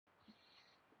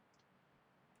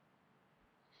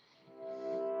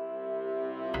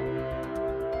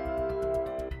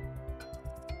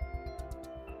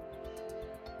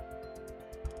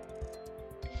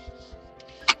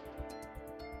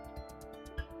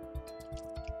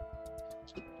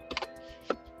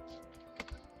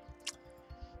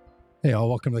Hey, all,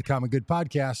 welcome to the Common Good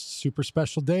Podcast. Super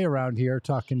special day around here,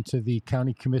 talking to the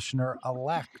county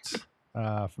commissioner-elect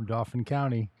from Dauphin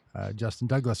County, Justin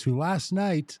Douglas, who last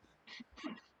night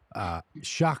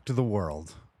shocked the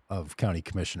world of county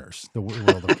commissioners, the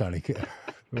world of county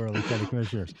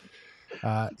commissioners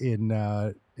in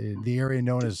the area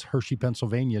known as Hershey,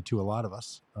 Pennsylvania, to a lot of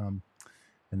us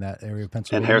in that area of And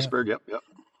Pennsylvania. Harrisburg, yep.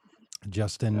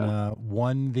 Justin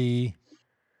won the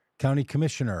county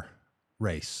commissioner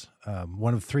race,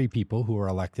 one of three people who were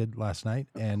elected last night,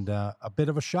 and a bit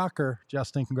of a shocker.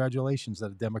 Justin, congratulations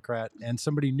that a Democrat and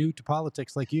somebody new to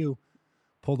politics like you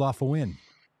pulled off a win.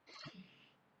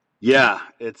 Yeah,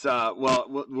 it's well,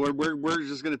 we're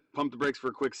just gonna pump the brakes for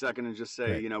a quick second and just say,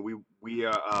 Great. you know, we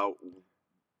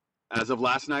as of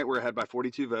last night, we're ahead by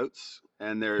 42 votes,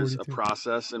 and there's 42. a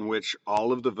process in which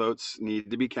all of the votes need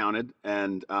to be counted,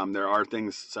 and there are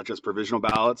things such as provisional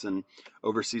ballots and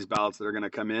overseas ballots that are going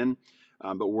to come in,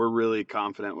 but we're really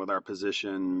confident with our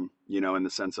position, you know, in the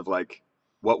sense of like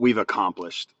what we've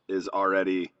accomplished is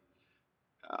already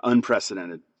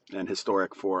unprecedented and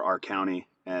historic for our county,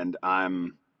 and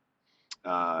I'm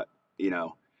you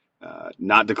know,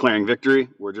 not declaring victory.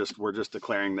 We're just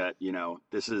declaring that, you know,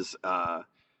 this is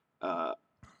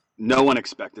no one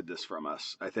expected this from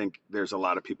us. I think there's a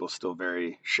lot of people still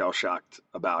very shell shocked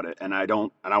about it, and I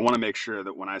want to make sure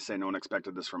that when I say no one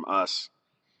expected this from us,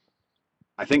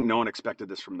 I think no one expected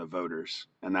this from the voters,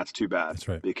 and that's too bad. That's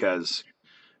right. Because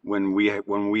when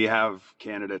we have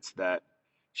candidates that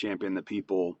champion the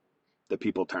people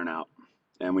turn out,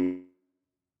 and we.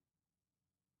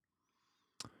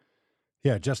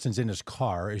 Yeah, Justin's in his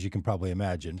car, as you can probably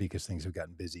imagine, because things have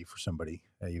gotten busy for somebody,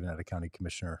 even at a county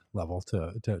commissioner level,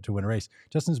 to win a race.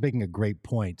 Justin's making a great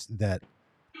point that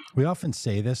we often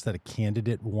say this, that a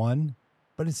candidate won,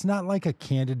 but it's not like a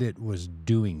candidate was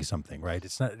doing something, right?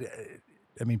 It's not,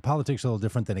 I mean, politics is a little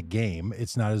different than a game.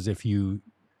 It's not as if you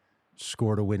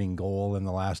scored a winning goal in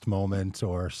the last moment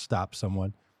or stopped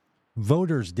someone.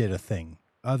 Voters did a thing.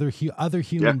 Other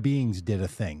human beings did a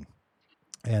thing.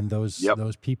 And those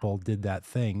people did that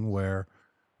thing where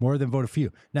more than voted for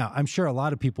you. Now, I'm sure a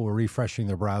lot of people were refreshing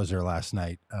their browser last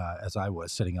night as I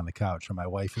was sitting on the couch. And my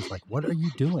wife is like, "What are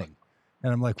you doing?"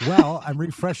 And I'm like, "Well, I'm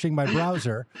refreshing my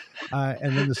browser."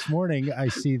 And then this morning I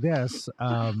see this.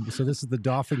 So this is the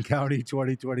Dauphin County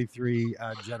 2023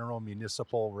 General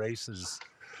Municipal Races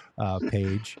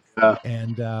page.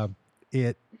 And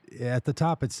it at the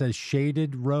top, it says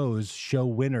shaded rows show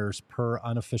winners per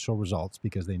unofficial results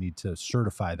because they need to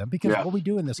certify them. Because what we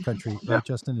do in this country, right,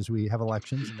 Justin, is we have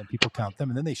elections and then people count them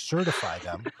and then they certify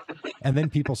them and then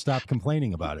people stop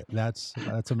complaining about it. That's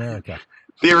America.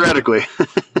 Theoretically.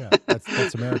 Yeah,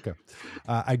 that's America.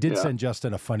 I did send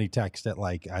Justin a funny text at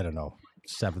like, I don't know,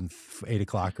 8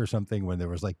 o'clock or something when there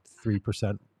was like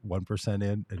 3%, 1%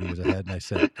 in, and he was ahead. And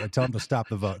I tell him to stop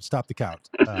the vote, stop the count.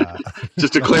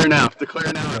 Just declare now.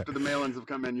 Declare now after the mail-ins have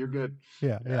come in. You're good.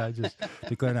 Yeah, just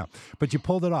declare now. But you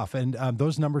pulled it off, and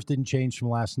those numbers didn't change from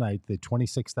last night. The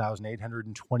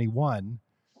 26,821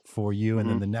 for you, and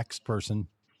then the next person,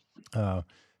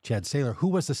 Chad Saylor, who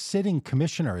was a sitting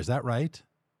commissioner. Is that right?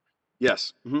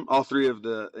 Yes, all three of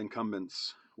the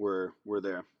incumbents were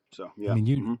there. So yeah, I mean,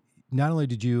 you not only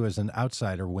did you as an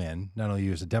outsider win, not only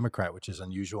you as a Democrat, which is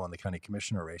unusual in the county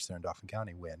commissioner race there in Dauphin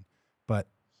County, win, but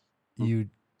you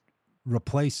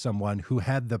replaced someone who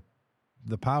had the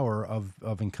power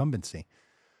of incumbency.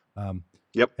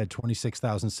 Had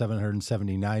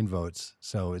 26,779 votes,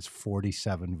 so it's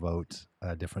 47 vote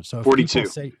difference. So if 42. People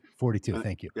say 42,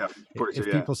 thank you. Yeah, 42, if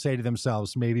people say to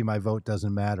themselves, maybe my vote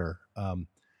doesn't matter,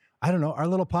 I don't know, our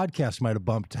little podcast might have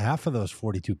bumped half of those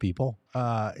 42 people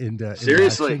into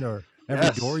seriously election, or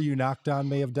every door you knocked on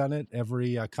may have done it,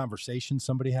 every conversation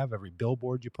somebody have, every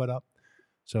billboard you put up.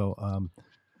 So all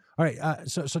right,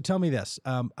 so tell me this.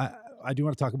 I do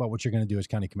want to talk about what you're going to do as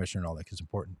county commissioner and all that, because it's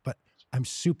important, but I'm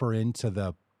super into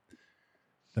the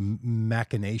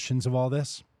machinations of all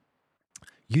this.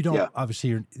 You don't,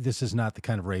 obviously, this is not the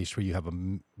kind of race where you have a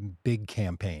big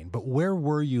campaign, but where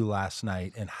were you last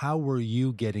night and how were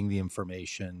you getting the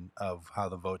information of how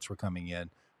the votes were coming in?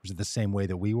 Was it the same way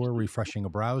that we were, refreshing a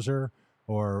browser,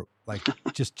 or like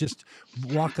just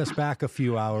walk us back a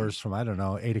few hours from, I don't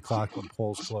know, 8 o'clock when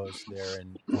polls closed there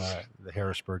in the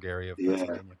Harrisburg area of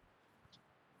Pennsylvania?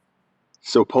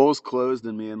 So polls closed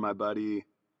and me and my buddy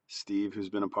Steve, who's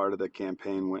been a part of the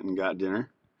campaign, went and got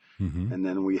dinner. And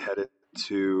then we headed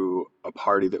to a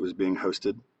party that was being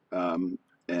hosted.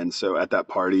 And so at that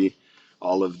party,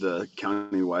 all of the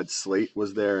countywide slate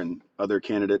was there and other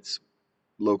candidates,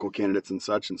 local candidates and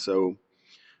such. And so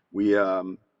we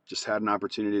just had an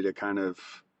opportunity to kind of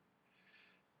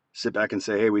sit back and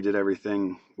say, hey, we did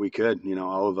everything we could.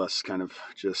 All of us kind of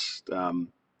just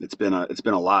it's been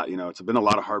a lot. It's been a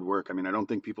lot of hard work. I mean, I don't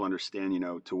think people understand.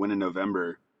 To win in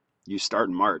November, you start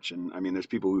in March, and I mean, there's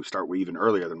people who start even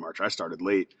earlier than March. I started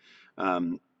late,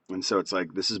 and so it's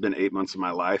like this has been 8 months of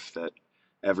my life that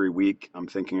every week I'm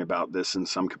thinking about this in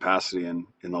some capacity, and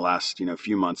in the last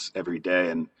few months, every day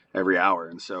and every hour,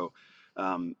 and so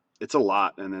it's a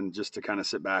lot. And then just to kind of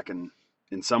sit back and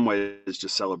in some ways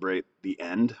just celebrate the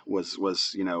end was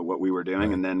what we were doing. Right.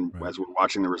 And then Right. as we're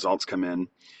watching the results come in,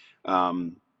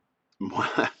 um,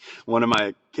 one of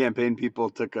my campaign people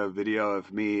took a video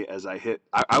of me as I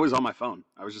was on my phone.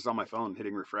 I was just on my phone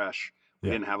hitting refresh. We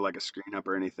Yeah. didn't have like a screen up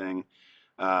or anything.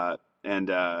 Uh, and,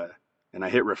 uh, and I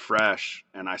hit refresh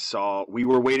and I saw we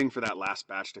were waiting for that last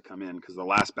batch to come in because the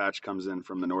last batch comes in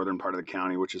from the northern part of the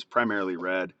county, which is primarily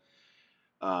red.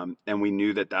 And we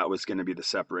knew that was going to be the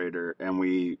separator, and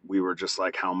we were just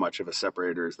like, how much of a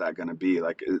separator is that going to be?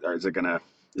 Like, is it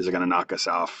gonna knock us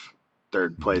off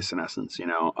third Mhm. place in essence?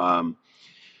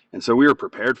 And so we were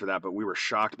prepared for that, but we were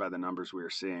shocked by the numbers we were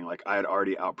seeing. Like, I had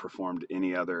already outperformed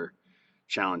any other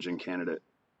challenging candidate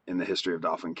in the history of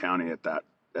Dauphin County at that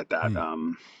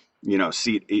Mm.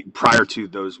 seat prior to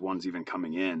those ones even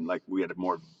coming in. Like, we had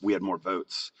more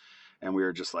votes, and we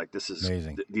were just like, this is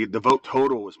Amazing. the vote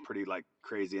total was pretty like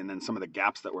crazy. And then some of the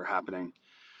gaps that were happening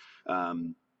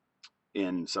um,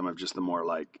 in some of just the more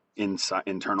like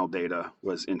internal data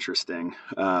was interesting.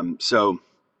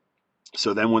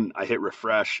 So then when I hit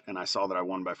refresh and I saw that I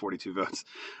won by 42 votes,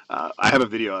 I have a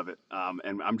video of it.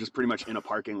 And I'm just pretty much in a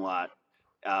parking lot.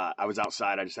 I was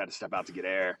outside. I just had to step out to get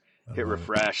air, I hit love it.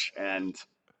 refresh, and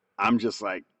I'm just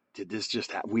like, did this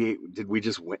just did we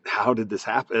just win? How did this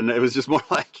happen? And it was just more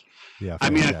like, Yeah. I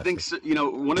mean, I think, Fantastic. so,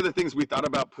 one of the things we thought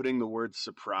about putting the word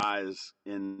surprise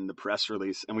in the press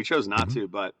release, and we chose not Hmm. to,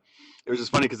 but it was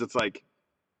just funny because it's like,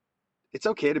 it's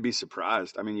okay to be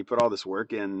surprised. I mean, you put all this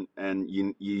work in, and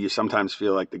you sometimes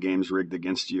feel like the game's rigged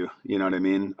against you. You know what I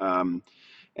mean?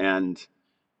 And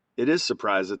it is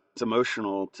surprise. It's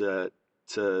emotional to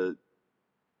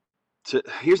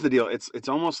Here's the deal. It's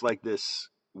almost like this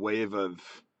wave of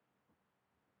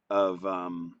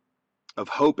um of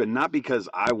hope, and not because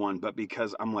I won, but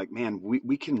because I'm like, man,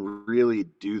 we can really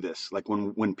do this. Like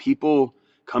when people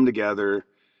come together,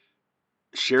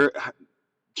 share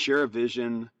share a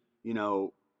vision, you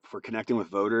know, for connecting with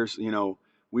voters.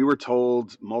 We were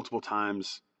told multiple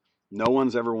times, no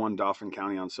one's ever won Dauphin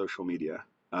County on social media,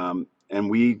 and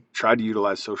we tried to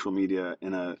utilize social media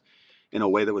in a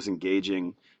way that was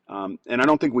engaging. And I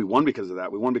don't think we won because of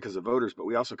that. We won because of voters, but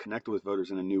we also connected with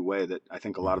voters in a new way that I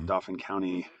think a lot of Hmm. Dauphin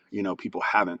County, people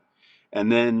haven't. And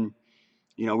then,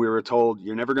 we were told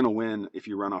you're never going to win if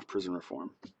you run off prison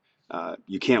reform.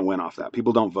 You can't win off that.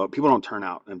 People don't vote. People don't turn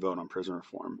out and vote on prison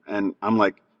reform. And I'm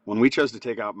like, when we chose to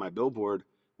take out my billboard,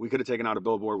 we could have taken out a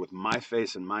billboard with my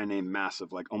face and my name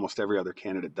massive, like almost every other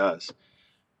candidate does.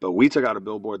 But we took out a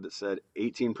billboard that said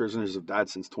 18 prisoners have died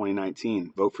since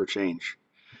 2019. Vote for change.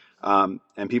 And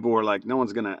people were like, no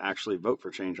one's going to actually vote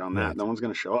for change on that. Right. No one's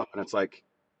going to show up. And it's like,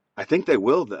 I think they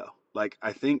will, though. Like,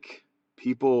 I think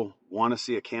people want to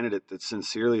see a candidate that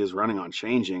sincerely is running on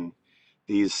changing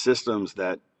these systems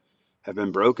that have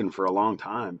been broken for a long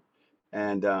time.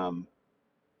 And,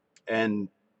 and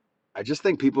I just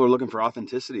think people are looking for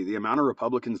authenticity. The amount of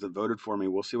Republicans that voted for me,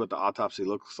 we'll see what the autopsy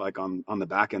looks like on the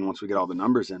back end once we get all the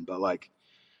numbers in. But like,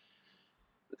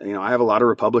 I have a lot of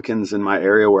Republicans in my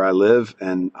area where I live,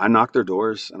 and I knock their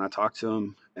doors and I talk to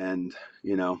them. And,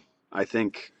 I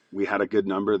think we had a good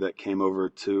number that came over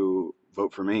to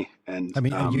vote for me. And I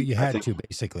mean, you I had think, to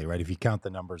basically, right? If you count the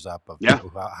numbers up of yeah,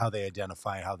 people how they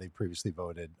identify, how they previously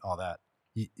voted, all that,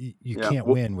 you yeah. can't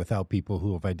Well, win without people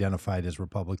who have identified as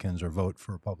Republicans or vote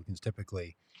for Republicans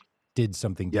typically did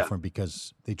something yeah. different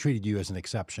because they treated you as an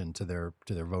exception to their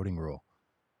voting rule.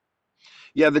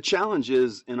 Yeah, the challenge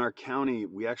is in our county,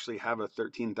 we actually have a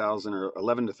 13,000 or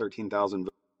 11 to 13,000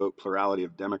 vote plurality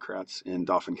of Democrats in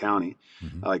Dauphin County.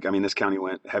 Hmm. Like, I mean, this county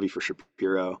went heavy for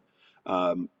Shapiro.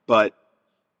 But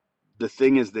the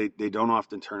thing is, they don't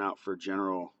often turn out for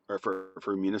general or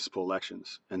for municipal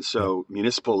elections. And Yep. so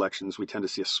municipal elections, we tend to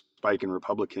see a spike in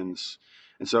Republicans.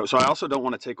 And so I also don't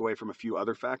want to take away from a few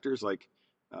other factors. Like,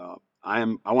 I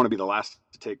want to be the last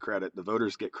to take credit. The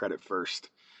voters get credit first.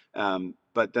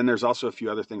 But then there's also a few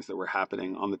other things that were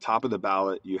happening. On the top of the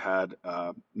ballot, you had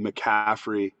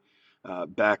McCaffrey,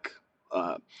 Beck,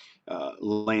 uh,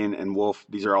 Lane, and Wolf.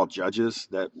 These are all judges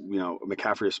that,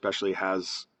 McCaffrey especially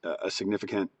has a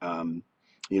significant, in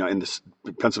the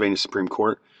Pennsylvania Supreme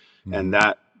Court. Hmm. And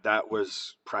that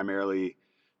was primarily,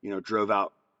 drove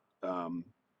out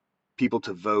people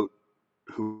to vote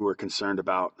who are concerned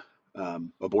about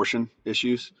abortion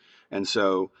issues. And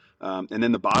so, and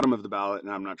then the bottom of the ballot,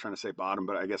 and I'm not trying to say bottom,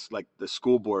 but I guess like the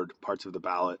school board parts of the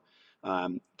ballot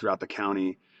throughout the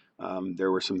county,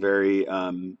 there were some very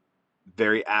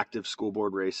active school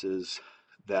board races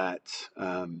that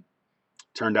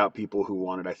turned out people who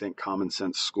wanted, I think, common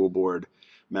sense school board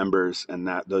members, and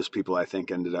that those people, I think,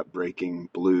 ended up breaking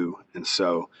blue. And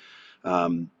so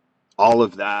all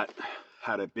of that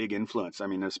had a big influence. I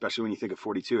mean, especially when you think of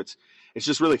 42, it's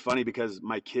just really funny because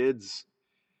my kids,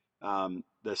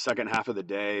 the second half of the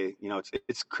day,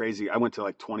 it's crazy. I went to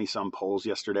like 20 some polls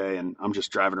yesterday, and I'm just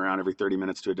driving around every 30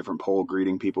 minutes to a different poll,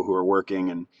 greeting people who are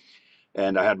working.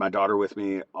 And I had my daughter with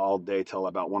me all day till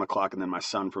about 1 o'clock, and then my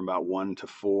son from about 1 to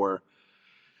 4.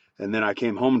 And then I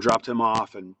came home, dropped him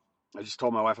off, and I just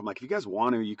told my wife, I'm like, if you guys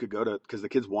want to, you could go to, because the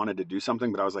kids wanted to do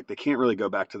something, but I was like, they can't really go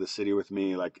back to the city with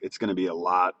me. Like, it's going to be a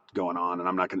lot going on, and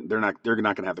they're not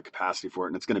going to have the capacity for it.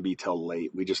 And it's going to be till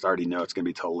late. We just already know it's going to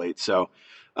be till late. So,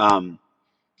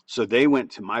 so they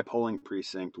went to my polling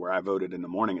precinct where I voted in the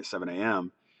morning at 7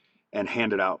 a.m. and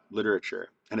handed out literature.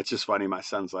 And it's just funny. My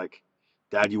son's like,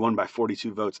 Dad, you won by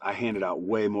 42 votes. I handed out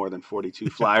way more than 42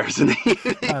 flyers in the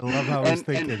evening. I love how he's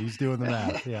thinking. He's doing the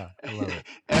math. Yeah, I love it.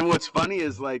 And what's funny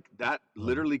is like that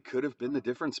literally could have been the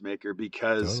difference maker,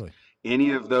 because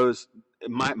any of those,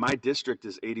 my district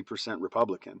is 80%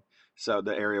 Republican. So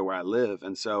the area where I live.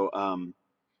 And so,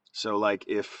 so like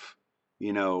if,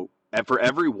 for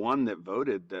every one that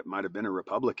voted that might have been a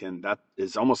Republican, that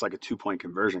is almost like a 2-point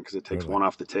conversion, because it takes one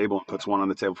off the table and puts one on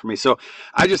the table for me. So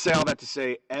I just say all that to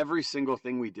say every single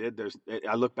thing we did,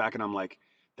 I look back and I'm like,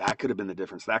 that could have been the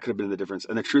difference. That could have been the difference.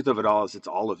 And the truth of it all is it's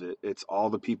all of it. It's all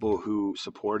the people who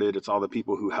supported. It's all the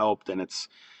people who helped. And it's,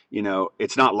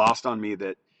 it's not lost on me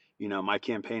that, my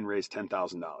campaign raised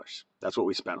 $10,000. That's what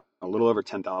we spent, a little over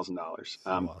 $10,000.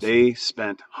 Awesome. They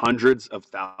spent hundreds of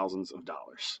thousands of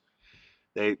dollars.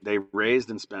 They raised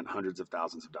and spent hundreds of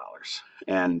thousands of dollars.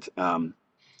 And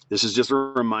this is just a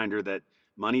reminder that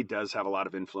money does have a lot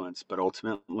of influence, but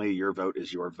ultimately your vote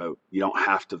is your vote. You don't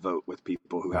have to vote with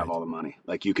people who have all the money.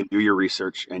 Like, you can do your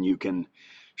research and you can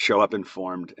show up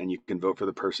informed, and you can vote for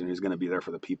the person who's going to be there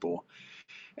for the people.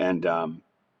 And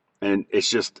it's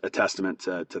just a testament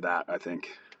to that, I think.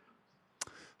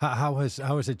 How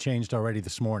has it changed already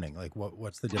this morning? Like,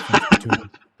 what's the difference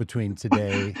between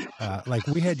today? Like,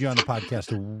 we had you on the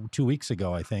podcast 2 weeks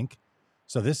ago, I think.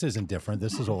 So this isn't different.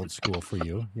 This is old school for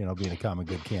you, being a common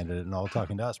good candidate and all,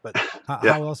 talking to us. But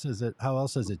how else has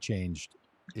it changed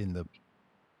in the,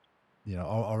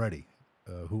 already?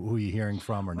 Who are you hearing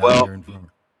from or not hearing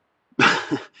from?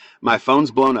 My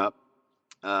phone's blown up.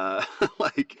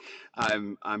 Like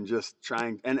I'm just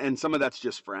trying, and some of that's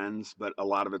just friends, but a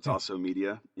lot of it's also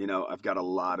media. I've got a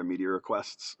lot of media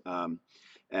requests.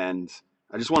 And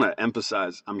I just want to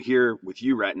emphasize, I'm here with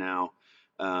you right now,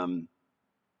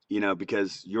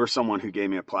 because you're someone who gave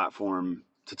me a platform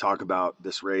to talk about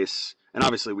this race. And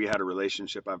obviously we had a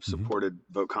relationship. I've supported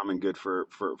Vote Common Good for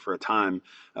a time.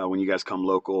 When you guys come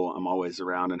local, I'm always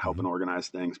around and helping organize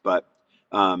things. But,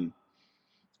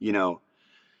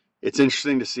 it's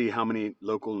interesting to see how many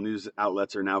local news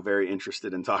outlets are now very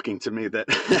interested in talking to me. That,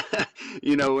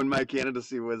 when my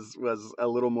candidacy was a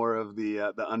little more of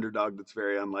the underdog that's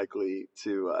very unlikely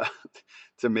to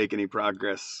make any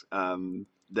progress,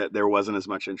 that there wasn't as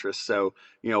much interest. So,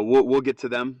 we'll get to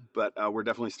them, but we're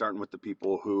definitely starting with the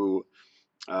people who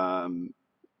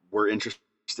were interested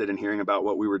in hearing about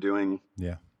what we were doing.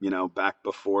 Yeah. Back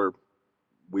before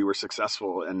we were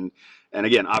successful. And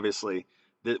again, obviously,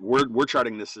 we're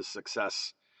charting this as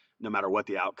success no matter what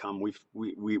the outcome.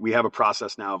 We have a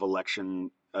process now of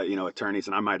election, attorneys,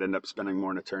 and I might end up spending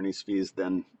more on attorneys' fees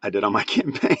than I did on my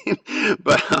campaign.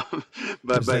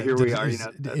 but here we are.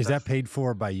 Is that paid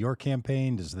for by your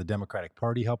campaign? Does the Democratic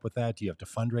Party help with that? Do you have to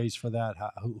fundraise for that?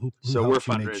 Who so helps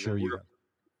we're you make fundraising. sure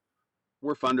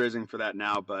We're fundraising for that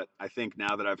now, but I think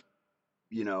now that I've,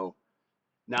 now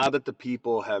that the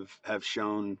people have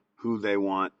shown who they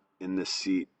want in this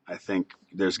seat, I think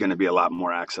there's going to be a lot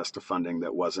more access to funding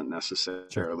that wasn't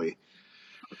necessarily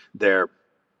there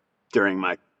during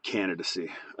my candidacy.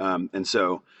 And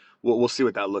so we'll see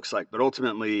what that looks like. But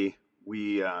ultimately,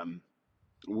 we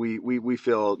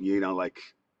feel,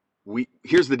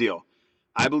 here's the deal.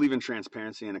 I believe in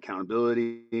transparency and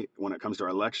accountability when it comes to our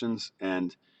elections.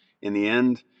 And in the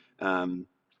end, I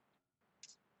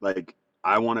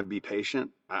want to be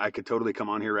patient. I could totally come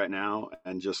on here right now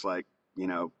and just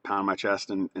pound my chest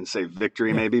and say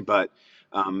victory maybe. But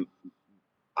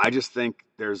I just think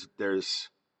there's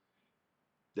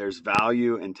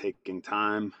value in taking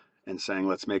time and saying,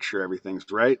 let's make sure everything's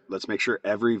right. Let's make sure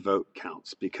every vote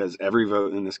counts, because every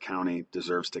vote in this county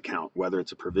deserves to count, whether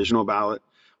it's a provisional ballot,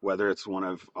 whether it's one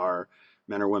of our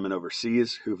men or women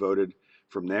overseas who voted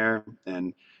from there.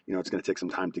 And, it's going to take some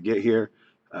time to get here.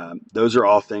 Those are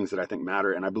all things that I think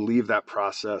matter. And I believe that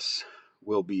process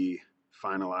will be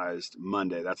finalized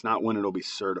Monday. That's not when it'll be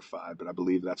certified, but I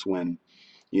believe that's when,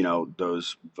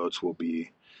 those votes will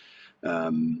be,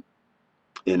 in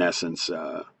essence,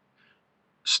 those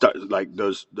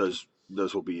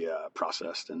will be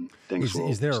processed, and things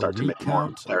will start to make more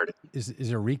clarity. Is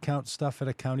there recount stuff at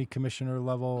a county commissioner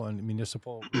level and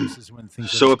municipal races when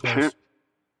things so are close?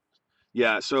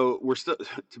 Yeah, so we're still,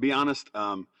 to be honest,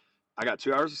 I got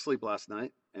 2 hours of sleep last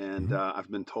night, and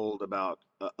I've been told about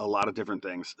a lot of different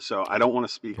things. So I don't want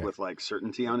to speak with like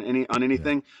certainty on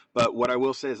anything. But what I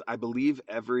will say is I believe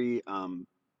every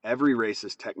race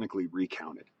is technically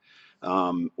recounted,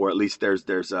 or at least there's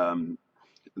the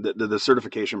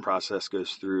certification process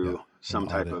goes through some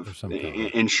type of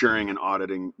ensuring and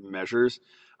auditing measures.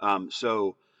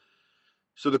 So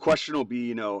the question will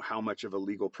be, how much of a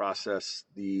legal process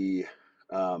the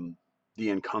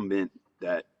incumbent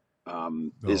that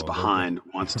is behind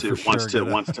wants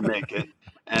to make it,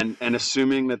 and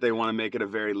assuming that they want to make it a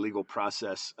very legal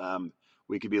process,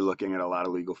 we could be looking at a lot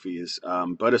of legal fees.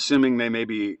 But assuming they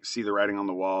maybe see the writing on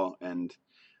the wall and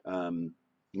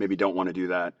maybe don't want to do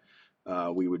that,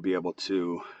 we would be able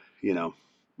to,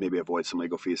 maybe avoid some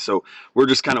legal fees. So we're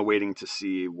just kind of waiting to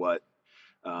see what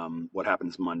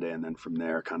happens Monday, and then from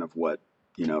there, kind of what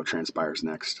transpires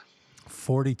next.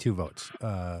 42 votes,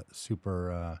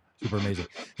 super amazing.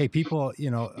 Hey, people,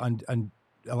 on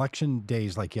election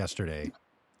days like yesterday,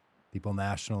 people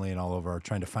nationally and all over are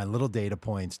trying to find little data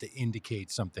points to indicate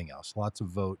something else. Lots of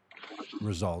vote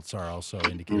results are also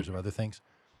indicators of other things.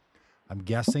 I'm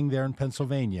guessing there in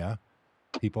Pennsylvania,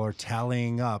 people are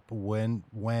tallying up when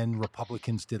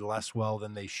Republicans did less well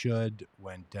than they should,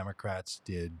 when Democrats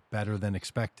did better than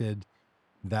expected,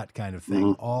 that kind of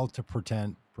thing, all to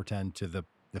pretend to the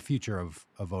future of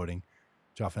voting,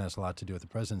 which often has a lot to do with the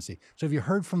presidency. So have you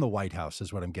heard from the White House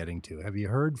is what I'm getting to. Have you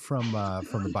heard from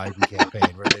the Biden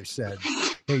campaign where they've said,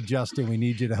 hey, Justin, we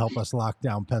need you to help us lock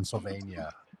down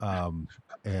Pennsylvania? I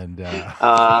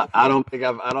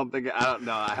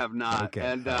have not. Okay.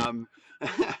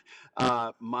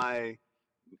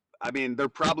 And they're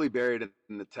probably buried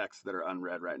in the texts that are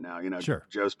unread right now. Sure.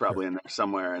 Joe's probably in there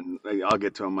somewhere, and I'll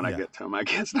get to him when I get to him. I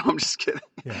guess. No, I'm just kidding.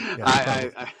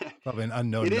 Probably an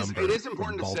unknown number. It is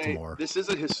important to say this is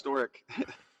a historic.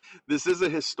 This is a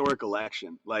historic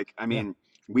election.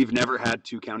 We've never had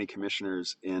two county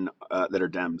commissioners that are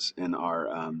Dems in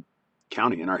our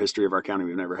county. In our history of our county,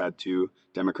 we've never had two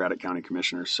Democratic county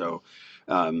commissioners. So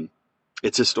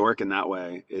it's historic in that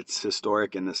way. It's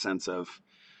historic in the sense of,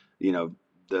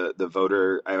 the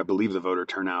voter, I believe the voter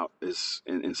turnout is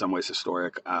in some ways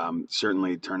historic.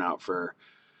 Certainly turnout for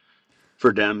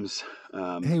Dems.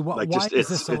 Hey, why is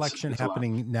this election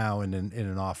happening now in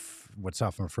an off, what's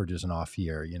often referred to as an off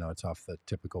year? It's off the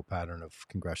typical pattern of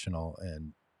congressional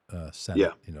and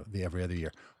Senate, the every other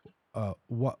year.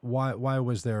 Why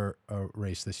was there a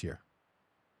race this year?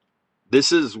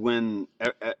 This is when,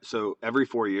 so every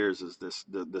 4 years is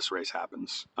this race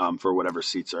happens for whatever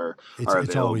seats are available.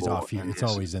 It's always off year. It's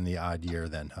always in the odd year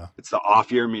then, huh? It's the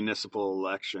off year municipal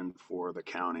election for the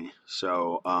county.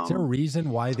 So is there a reason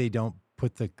why they don't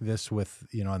put this with,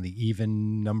 on the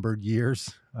even numbered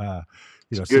years?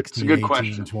 16, 18,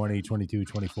 question. 20, 22,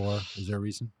 24. Is there a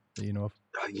reason that you know of?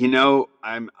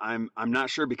 I'm not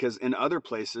sure, because in other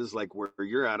places like where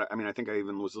you're at, I think I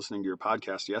even was listening to your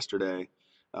podcast yesterday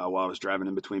while I was driving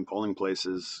in between polling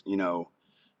places.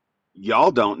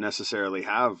 Y'all don't necessarily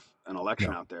have an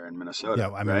election out there in Minnesota. Yeah,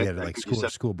 right? We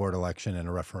had school board election and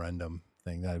a referendum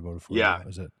thing that I voted for. Yeah,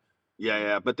 was it?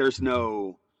 Yeah, but there's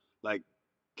no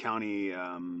county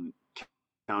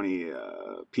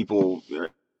people.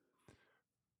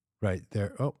 Right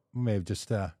there. Oh, may have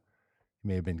just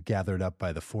may have been gathered up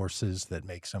by the forces that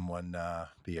make someone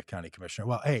be a county commissioner.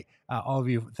 Well, hey, all of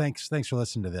you, thanks for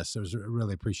listening to this. I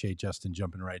really appreciate Justin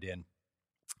jumping right in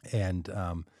and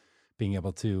being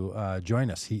able to join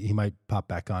us. He might pop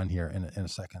back on here in a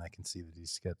second. I can see that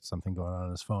he's got something going on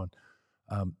his phone.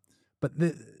 But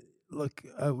look,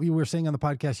 we were saying on the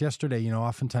podcast yesterday,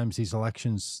 oftentimes these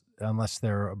elections, unless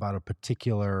they're about a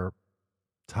particular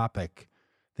topic,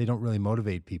 they don't really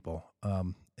motivate people.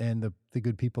 And the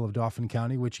good people of Dauphin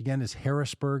County, which again is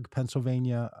Harrisburg,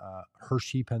 Pennsylvania,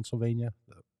 Hershey, Pennsylvania,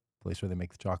 the place where they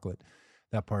make the chocolate,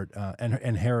 that part,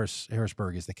 and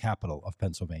Harrisburg is the capital of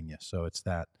Pennsylvania, so it's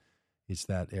that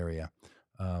area,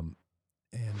 and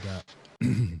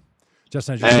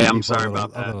Justin, I just Hey, gave I'm people sorry about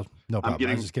a that. little, no I'm problem. I was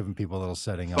getting just giving people a little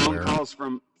setting on phone where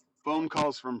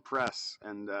calls from press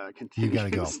and you got to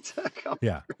go. continues to come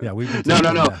Yeah. through. Yeah. We've been No,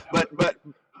 no, taking, no.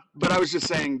 But I was just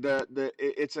saying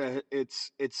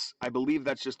it's I believe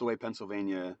that's just the way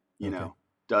Pennsylvania, okay.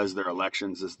 does their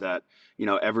elections, is that,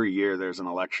 every year there's an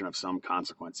election of some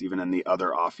consequence, even in the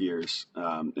other off years,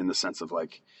 in the sense of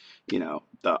like, the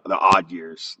odd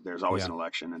years, there's always Yeah. an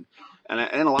election. And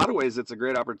in a lot of ways, it's a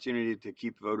great opportunity to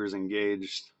keep voters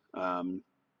engaged, and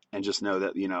just know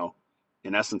that,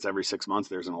 in essence, every 6 months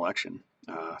there's an election.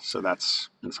 So that's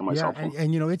in some ways Yeah, helpful.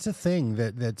 and it's a thing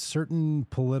that certain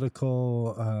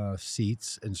political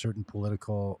seats and certain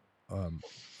political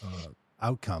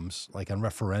outcomes, like on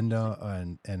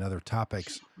referenda and other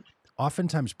topics,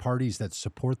 oftentimes parties that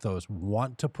support those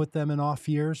want to put them in off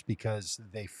years because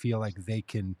they feel like they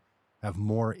can have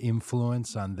more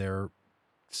influence on their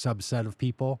subset of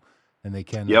people than they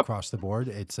can Yep. across the board.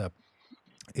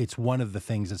 It's one of the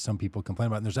things that some people complain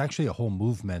about. And there's actually a whole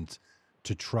movement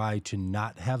to try to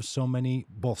not have so many,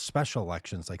 both special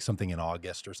elections, like something in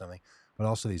August or something, but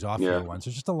also these off-year ones.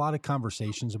 There's just a lot of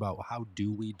conversations about how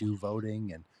do we do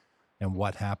voting and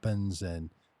what happens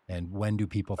and when do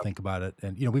people think about it.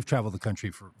 And, we've traveled the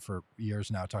country for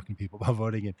years now talking to people about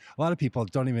voting. And a lot of people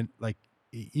don't even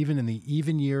even in the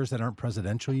even years that aren't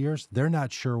presidential years, they're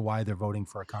not sure why they're voting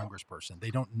for a congressperson. They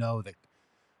don't know that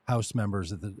House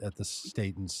members at the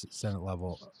state and Senate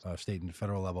level, state and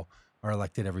federal level, are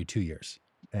elected every 2 years,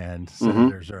 and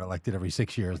senators are elected every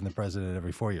 6 years, and the president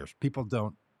every 4 years. People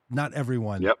don't. Not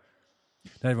everyone. Yep.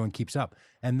 Not everyone keeps up.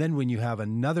 And then when you have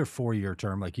another 4-year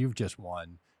term, like you've just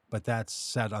won, but that's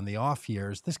set on the off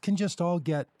years, this can just all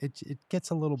get it. It gets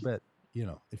a little bit.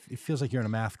 It feels like you're in a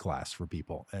math class for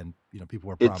people, and people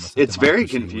were promised that It's very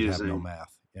democracy would have confusing. no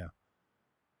math. Yeah.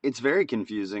 It's very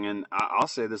confusing, and I'll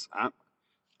say this: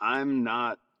 I'm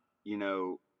not,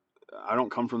 I don't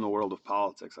come from the world of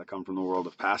politics. I come from the world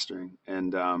of pastoring,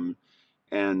 and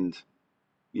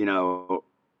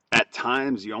at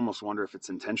times you almost wonder if it's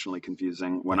intentionally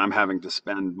confusing when I'm having to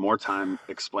spend more time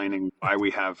explaining why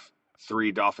we have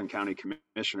 3 Dauphin County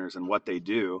commissioners and what they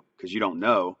do, because you don't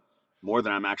know, more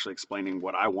than I'm actually explaining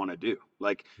what I want to do.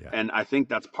 And I think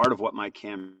that's part of what my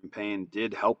campaign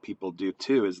did help people do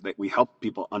too, is that we help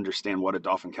people understand what a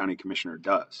Dauphin County commissioner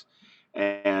does.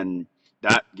 And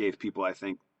that gave people, I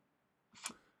think,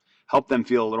 help them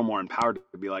feel a little more empowered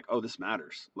to be like, oh, this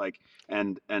matters.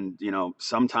 And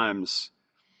sometimes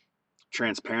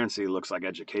transparency looks like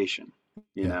education,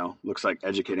 looks like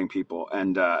educating people.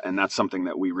 And that's something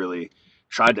that we really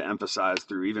tried to emphasize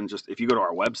through, even just, if you go to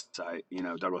our website,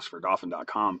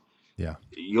 douglasfordauphin.com,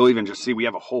 you'll even just see we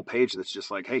have a whole page that's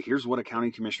just like, hey, here's what a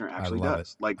county commissioner actually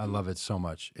does. I love it so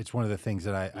much. It's one of the things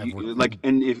that I've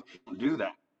and if you do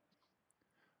that,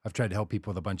 I've tried to help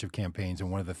people with a bunch of campaigns,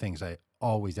 and one of the things I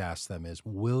always ask them is,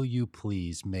 will you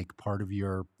please make part of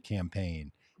your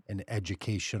campaign an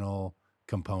educational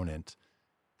component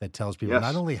that tells people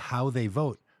not only how they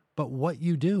vote, but what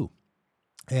you do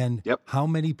and how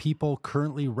many people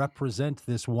currently represent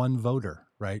this one voter,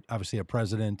 right? Obviously a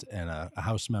president and a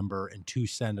House member and 2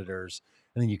 senators.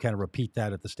 And then you kind of repeat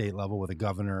that at the state level with a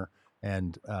governor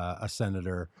and a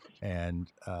senator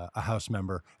and a House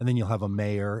member, and then you'll have a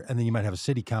mayor, and then you might have a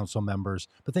city council members,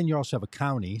 but then you also have a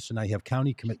county. So now you have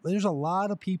county committee. There's a lot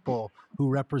of people who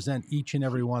represent each and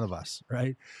every one of us,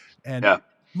 right? And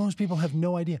most people have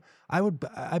no idea.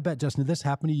 I bet, Justin, if this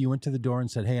happened to you, you went to the door and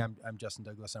said, hey, I'm Justin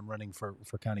Douglas, I'm running for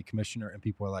county commissioner, and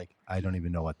people are like, I don't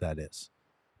even know what that is.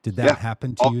 Did that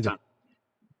happen to you?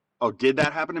 Oh, did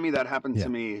that happen to me? That happened to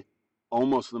me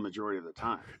almost the majority of the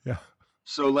time. Yeah.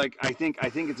 So I think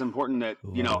it's important that,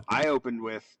 I opened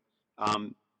with,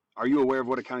 are you aware of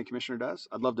what a county commissioner does?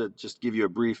 I'd love to just give you a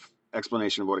brief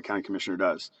explanation of what a county commissioner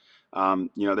does.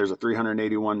 There's a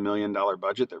 $381 million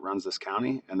budget that runs this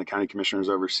county, and the county commissioners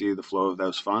oversee the flow of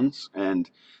those funds, and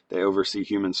they oversee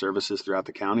human services throughout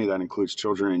the county. That includes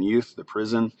children and youth, the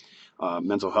prison,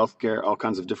 mental health care, all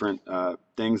kinds of different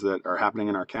things that are happening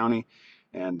in our county.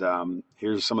 And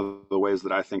here's some of the ways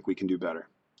that I think we can do better.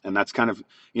 And that's kind of,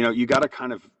 you got to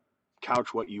kind of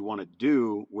couch what you want to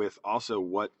do with also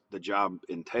what the job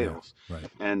entails. Yeah,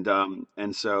 right.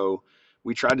 And so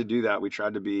we tried to do that. We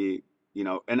tried to be,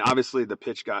 and obviously the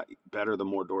pitch got better the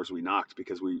more doors we knocked,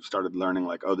 because we started learning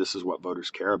like, oh, this is what voters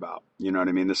care about. You know what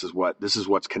I mean? This is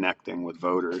what's connecting with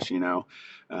voters,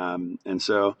 and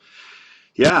so,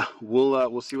 yeah,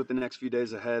 we'll see what the next few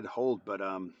days ahead hold. But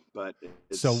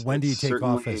so when do you take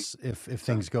office if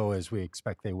things go as we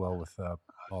expect they will with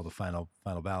all the final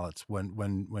ballots?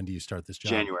 When do you start this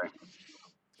job? January.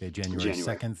 January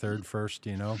 2nd, 3rd, 1st,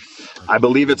 you know? I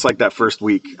believe it's like that first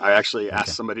week. I actually asked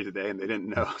Okay. somebody today and they didn't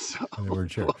know. So And they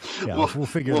weren't sure. Yeah, we'll, we'll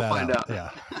figure we'll that find out.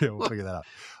 out. Yeah, we'll figure that out.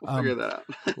 We'll figure that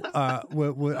out.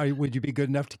 Would you be good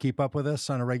enough to keep up with us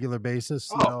on a regular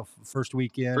basis? You Oh, know, first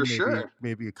weekend, for maybe sure.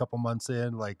 maybe a couple months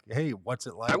in, like, hey, what's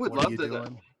it I like? would What are love you to.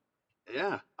 doing?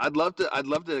 Yeah, I'd love to. I'd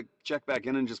love to check back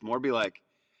in and just more be like,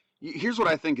 here's what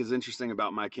I think is interesting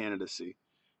about my candidacy.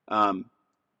 Um,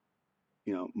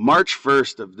 March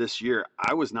 1st of this year,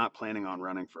 I was not planning on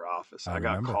running for office. I I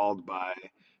got remember. called by,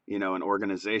 an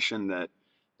organization that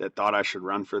thought I should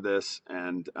run for this,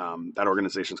 and that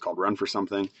organization is called Run for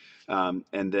Something.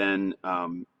 And then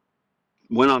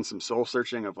went on some soul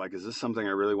searching of like, is this something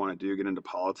I really want to do? Get into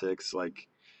politics, like,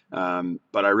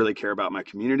 but I really care about my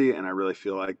community, and I really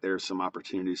feel like there's some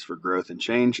opportunities for growth and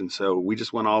change. And so we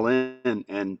just went all in,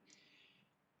 and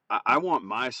I want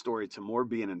my story to more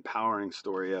be an empowering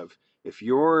story of, if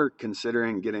you're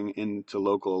considering getting into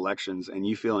local elections and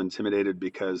you feel intimidated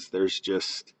because there's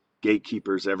just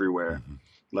gatekeepers everywhere, Mm-hmm.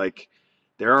 like,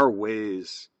 there are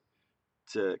ways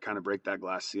to kind of break that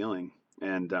glass ceiling.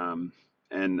 And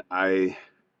I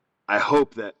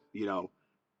hope that,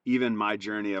 even my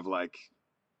journey of like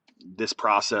this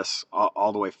process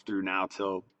all the way through now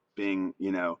till being,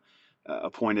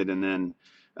 appointed, and then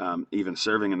even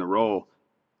serving in the role,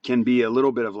 can be a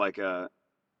little bit of like a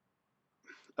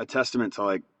testament to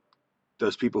like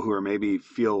those people who are maybe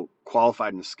feel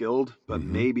qualified and skilled, but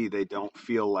Mm-hmm. maybe they don't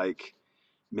feel like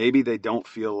they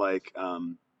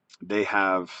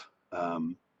have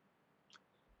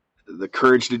the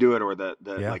courage to do it, or the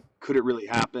Yeah. like, could it really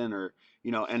happen, or,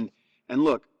 and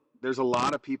look, there's a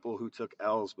lot of people who took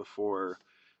L's before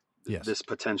Yes. this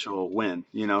potential win,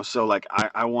 so like,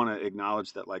 I want to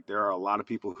acknowledge that, like, there are a lot of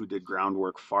people who did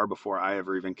groundwork far before I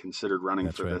ever even considered running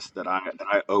That's for right. this, that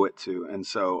I owe it to. And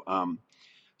so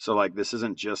like, this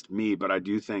isn't just me, but I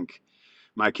do think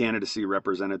my candidacy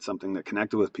represented something that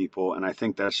connected with people, and I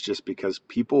think that's just because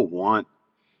people want,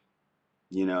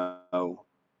 you know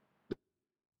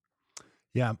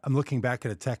Yeah, I'm looking back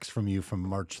at a text from you from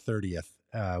March 30th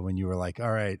when you were like,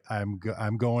 "All right, I'm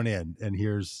going in, and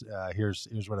here's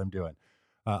what I'm doing."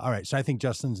 All right, so I think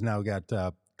Justin's now got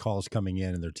calls coming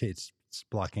in, and it's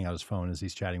blocking out his phone as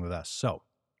he's chatting with us. So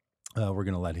we're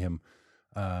gonna let him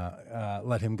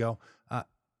go.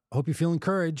 Hope you feel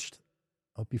encouraged.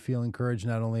 Hope you feel encouraged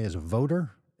not only as a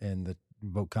voter and the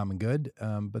vote common good,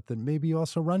 but that maybe you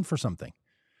also run for something.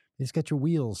 You just got your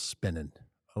wheels spinning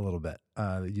a little bit.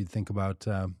 You think about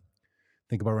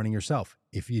running yourself.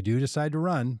 If you do decide to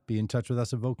run, be in touch with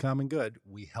us at Vote Common Good.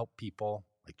 We help people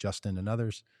like Justin and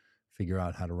others figure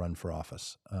out how to run for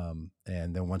office. And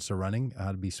then once they're running,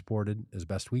 how to be supported as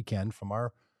best we can from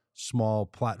our small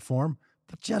platform,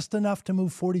 but just enough to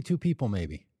move 42 people,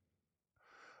 maybe.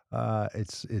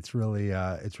 It's really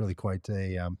quite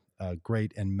a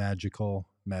great and magical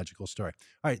story.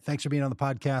 All right, thanks for being on the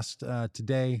podcast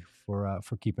today, for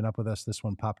keeping up with us. This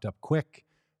one popped up quick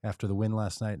after the win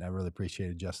last night, and I really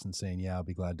appreciated Justin saying, "Yeah, I'll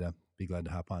be glad to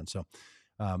hop on." So,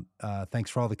 thanks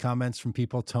for all the comments from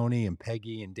people, Tony and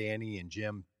Peggy and Danny and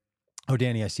Jim. Oh,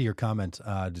 Danny, I see your comment.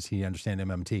 Does he understand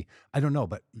MMT? I don't know,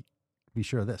 but be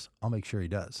sure of this. I'll make sure he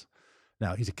does.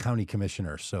 Now, he's a county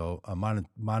commissioner, so modern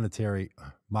monetary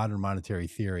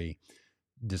theory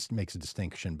just makes a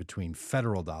distinction between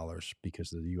federal dollars,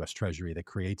 because of the U.S. Treasury that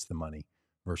creates the money,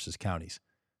 versus counties.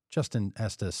 Justin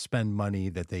has to spend money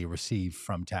that they receive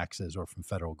from taxes or from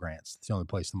federal grants. It's the only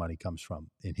place the money comes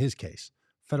from. In his case,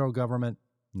 federal government,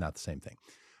 not the same thing.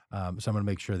 So I'm going to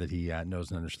make sure that he knows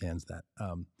and understands that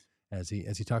as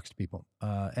he talks to people.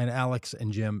 And Alex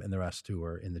and Jim and the rest who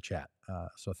are in the chat.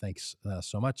 So thanks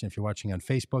so much. And if you're watching on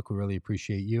Facebook, we really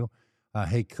appreciate you.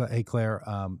 Hey Claire,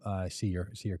 I see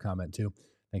your comment too.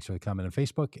 Thanks for the comment on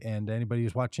Facebook. And anybody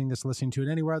who's watching this, listening to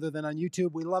it anywhere other than on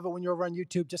YouTube, we love it when you're over on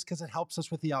YouTube, just because it helps us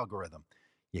with the algorithm.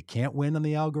 You can't win on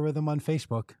the algorithm on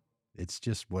Facebook. It's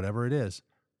just whatever it is.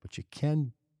 But you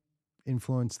can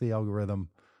influence the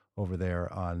algorithm over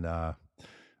there on, I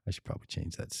should probably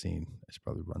change that scene. I should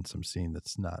probably run some scene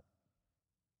that's not,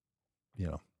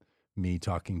 me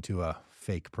talking to a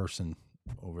fake person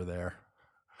over there.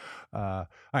 All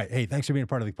right. Hey, thanks for being a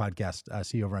part of the podcast.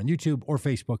 See you over on YouTube or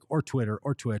Facebook or Twitter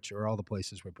or Twitch or all the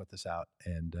places we put this out.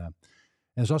 And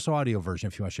there's also audio version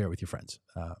if you want to share it with your friends.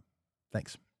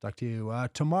 Thanks. Talk to you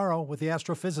tomorrow with the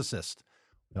astrophysicist.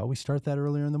 We always start that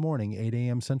earlier in the morning, 8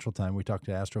 a.m. Central Time. We talk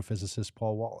to astrophysicist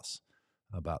Paul Wallace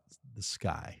about the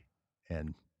sky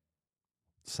and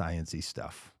sciencey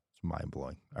stuff. It's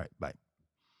mind-blowing. All right. Bye.